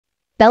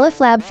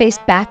Belift Lab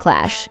faced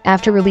backlash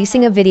after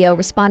releasing a video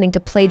responding to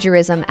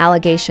plagiarism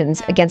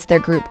allegations against their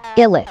group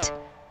ILLIT.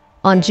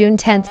 On June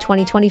 10,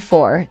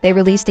 2024, they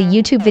released a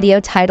YouTube video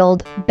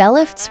titled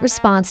Belift's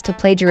Response to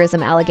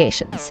Plagiarism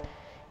Allegations.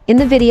 In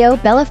the video,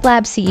 Belift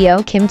Lab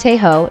CEO Kim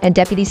Tae-ho and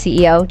Deputy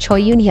CEO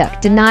Choi Hyuk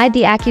denied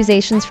the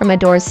accusations from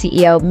ADOR's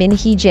CEO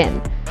Hee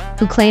Jin,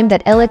 who claimed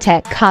that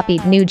ILLIT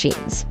copied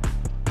NewJeans.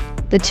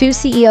 The two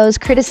CEOs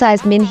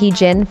criticized Hee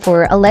Jin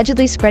for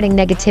allegedly spreading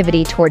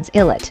negativity towards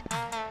ILLIT.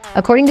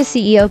 According to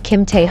CEO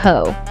Kim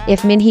Tae-ho,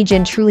 if Hee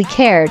Jin truly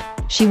cared,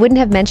 she wouldn't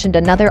have mentioned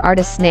another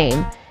artist's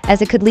name,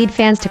 as it could lead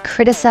fans to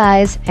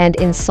criticize and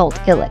insult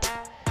ILLIT.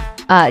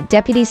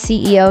 Deputy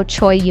CEO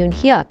Choi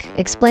Hyuk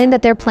explained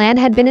that their plan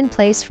had been in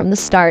place from the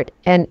start,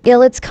 and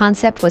ILLIT's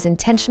concept was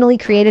intentionally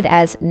created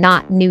as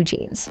not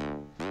NewJeans.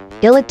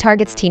 ILLIT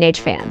targets teenage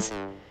fans,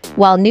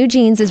 while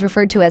NewJeans is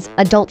referred to as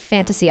adult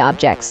fantasy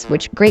objects,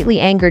 which greatly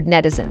angered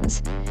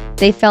netizens.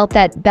 They felt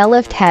that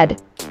Belift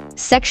had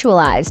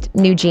sexualized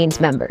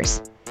NewJeans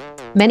members.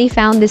 Many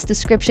found this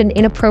description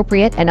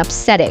inappropriate and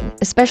upsetting,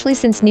 especially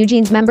since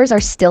NewJeans members are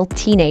still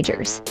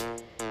teenagers.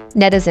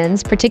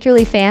 Netizens,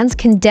 particularly fans,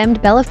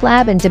 condemned Belift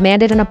Lab and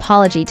demanded an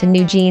apology to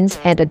NewJeans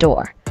and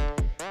ADOR.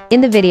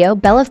 In the video,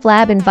 Belift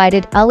Lab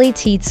invited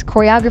ILLIT's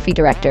choreography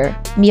director,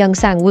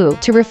 Sang-woo,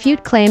 to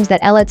refute claims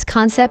that ILLIT's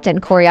concept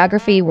and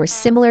choreography were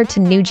similar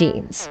to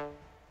NewJeans.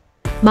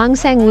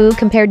 Sang-woo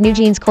compared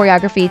NewJeans'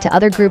 choreography to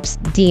other groups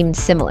deemed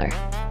similar.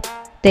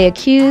 They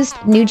accused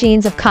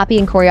NewJeans of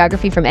copying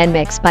choreography from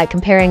NMIXX by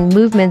comparing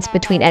movements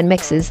between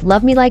NMIXX's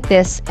Love Me Like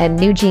This and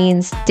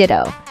NewJeans'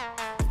 Ditto.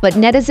 But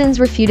netizens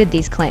refuted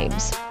these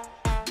claims.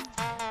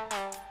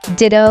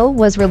 Ditto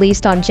was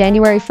released on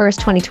January 1,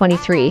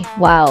 2023,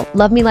 while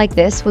Love Me Like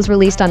This was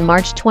released on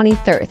March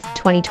 23,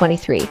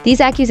 2023.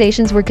 These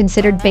accusations were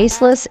considered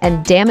baseless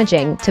and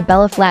damaging to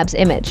Belift Lab's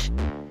image.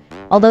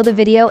 Although the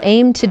video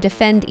aimed to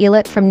defend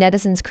ILLIT from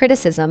netizens'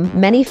 criticism,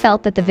 many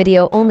felt that the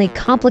video only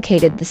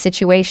complicated the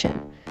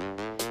situation.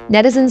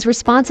 Netizens'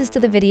 responses to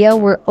the video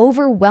were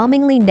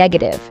overwhelmingly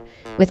negative,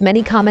 with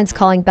many comments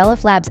calling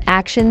Belift Lab's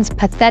actions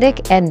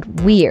pathetic and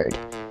weird,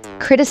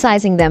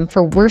 criticizing them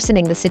for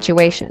worsening the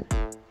situation.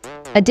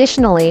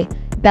 Additionally,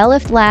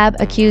 Belift Lab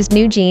accused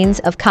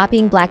NewJeans of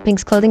copying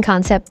Blackpink's clothing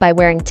concept by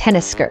wearing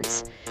tennis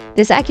skirts.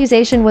 This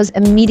accusation was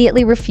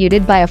immediately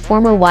refuted by a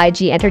former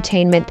YG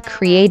Entertainment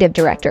creative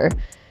director,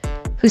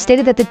 who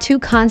stated that the two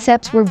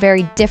concepts were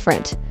very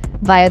different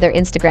via their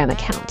Instagram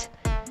account.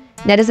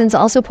 Netizens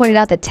also pointed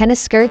out that tennis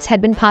skirts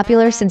had been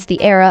popular since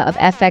the era of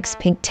FX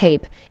Pink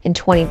Tape in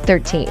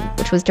 2013,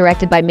 which was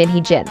directed by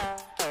Hee Jin.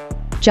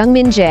 Jung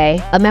Min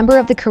Jae, a member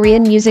of the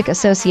Korean Music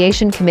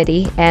Association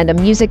Committee and a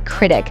music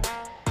critic,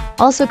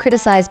 also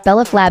criticized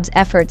Belift Lab's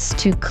efforts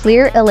to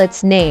clear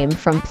ILLIT's name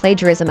from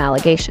plagiarism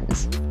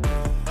allegations.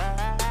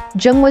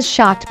 Jung was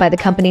shocked by the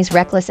company's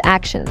reckless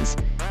actions,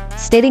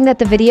 stating that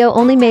the video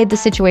only made the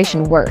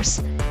situation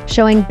worse,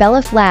 showing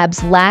Belift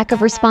Lab's lack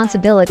of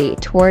responsibility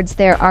towards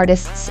their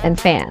artists and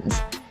fans.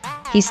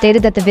 He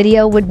stated that the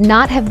video would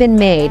not have been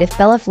made if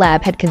Belift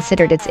Lab had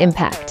considered its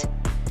impact.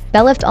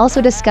 Belift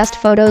also discussed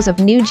photos of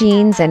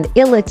NewJeans and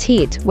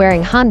ILLIT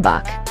wearing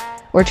Hanbok,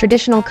 or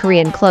traditional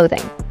Korean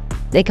clothing.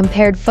 They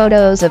compared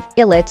photos of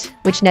ILLIT,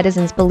 which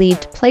netizens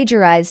believed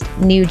plagiarized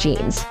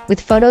NewJeans,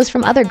 with photos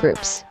from other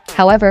groups.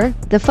 However,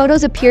 the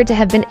photos appeared to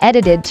have been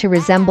edited to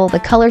resemble the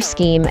color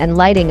scheme and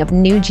lighting of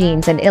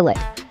NewJeans and ILLIT.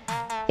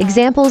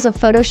 Examples of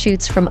photo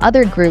shoots from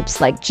other groups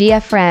like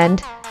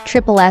GFriend,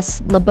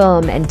 S,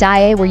 LaBaume, and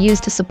Dae were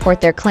used to support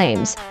their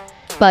claims,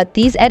 but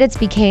these edits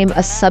became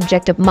a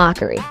subject of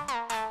mockery.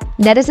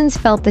 Netizens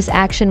felt this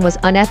action was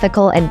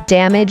unethical and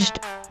damaged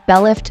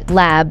Belift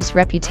Lab's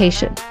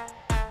reputation.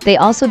 They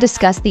also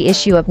discussed the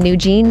issue of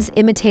NewJeans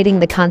imitating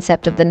the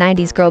concept of the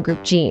 90s girl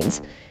group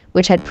Jeans,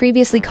 which had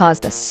previously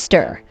caused a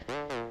stir.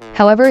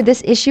 However,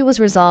 this issue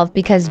was resolved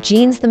because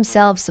Jeans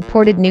themselves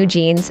supported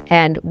NewJeans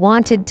and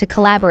wanted to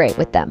collaborate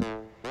with them.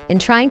 In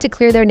trying to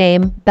clear their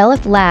name,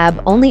 Belift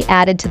Lab only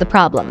added to the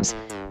problems,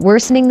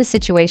 worsening the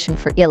situation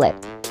for ILLIT.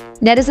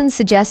 Netizens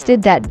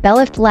suggested that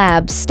Belift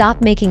Lab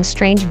stop making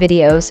strange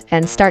videos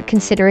and start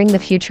considering the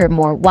future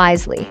more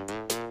wisely.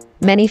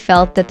 Many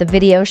felt that the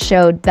video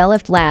showed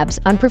Belift Lab's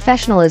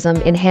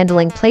unprofessionalism in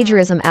handling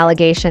plagiarism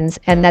allegations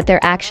and that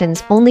their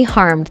actions only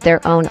harmed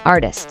their own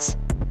artists.